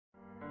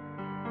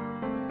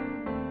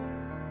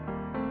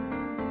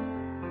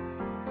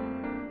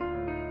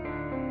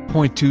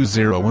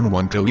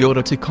3.2011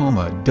 Toyota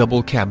Tacoma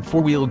double cab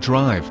 4-wheel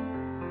drive.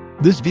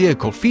 This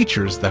vehicle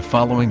features the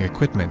following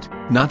equipment,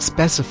 not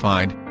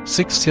specified: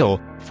 6-sill,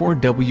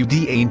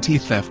 4WD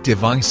anti-theft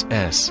device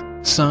S,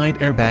 side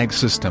airbag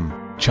system,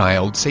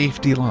 child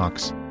safety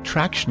locks,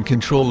 traction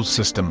control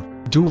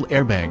system, dual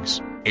airbags,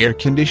 air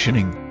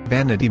conditioning,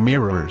 vanity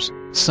mirrors,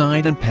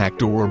 side impact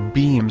door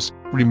beams,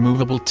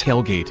 removable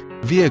tailgate,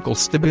 vehicle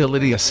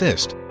stability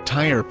assist,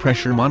 tire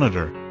pressure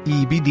monitor,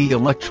 EBD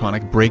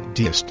electronic brake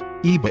disc,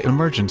 EBA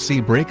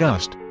emergency brake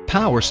assist,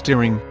 power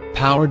steering,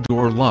 power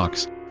door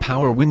locks,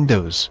 power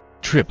windows,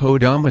 trip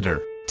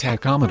odometer,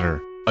 tachometer,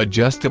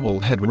 adjustable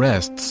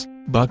headrests,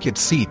 bucket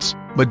seats,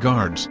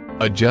 mudguards,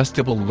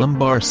 adjustable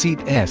lumbar seat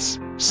S,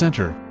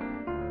 center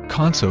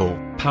console,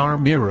 power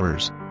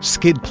mirrors,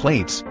 skid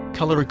plates,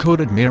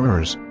 color-coded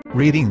mirrors,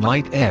 reading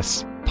light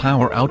S,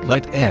 power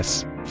outlet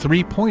S,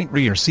 3-point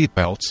rear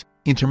seatbelts,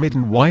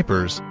 intermittent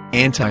wipers,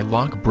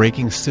 anti-lock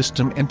braking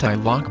system,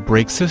 anti-lock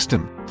brake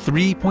system,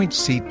 3-point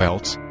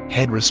seatbelts,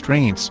 head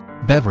restraints,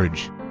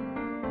 beverage,